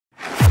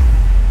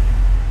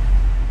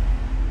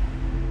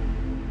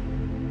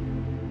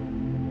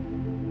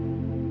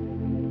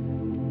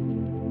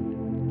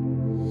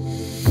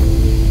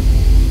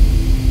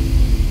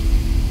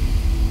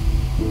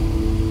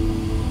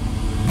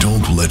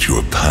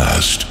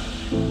past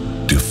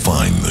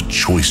define the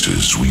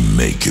choices we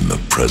make in the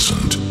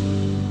present.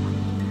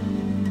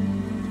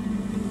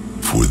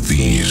 For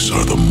these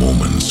are the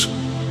moments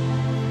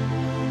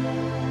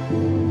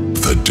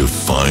that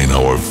define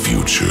our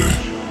future.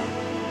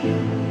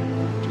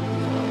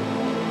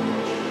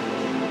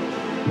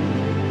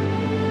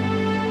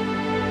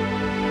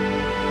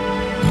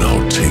 Now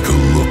take a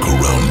look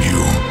around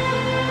you.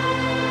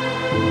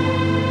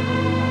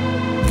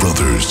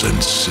 Brothers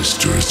and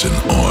sisters in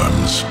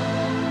arms,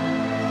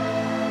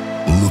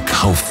 look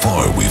how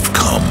far we've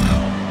come.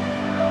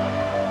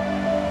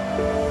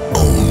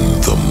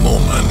 Own the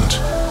moment.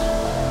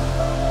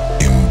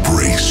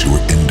 Embrace your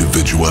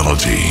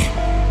individuality.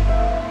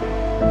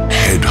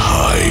 Head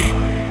high.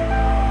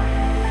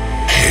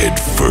 Head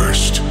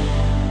first.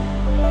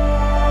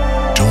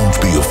 Don't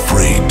be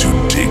afraid to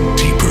dig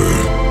deeper.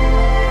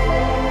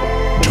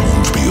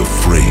 Don't be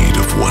afraid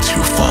of what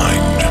you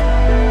find.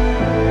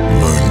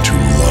 Learn to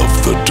love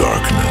the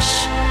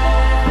darkness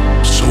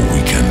so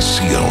we can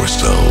see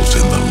ourselves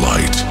in the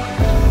light.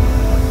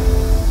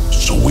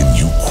 So when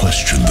you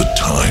question the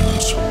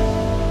times,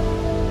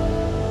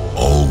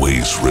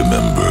 always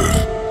remember,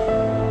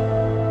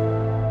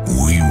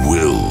 we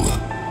will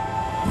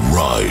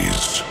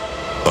rise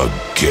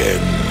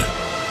again.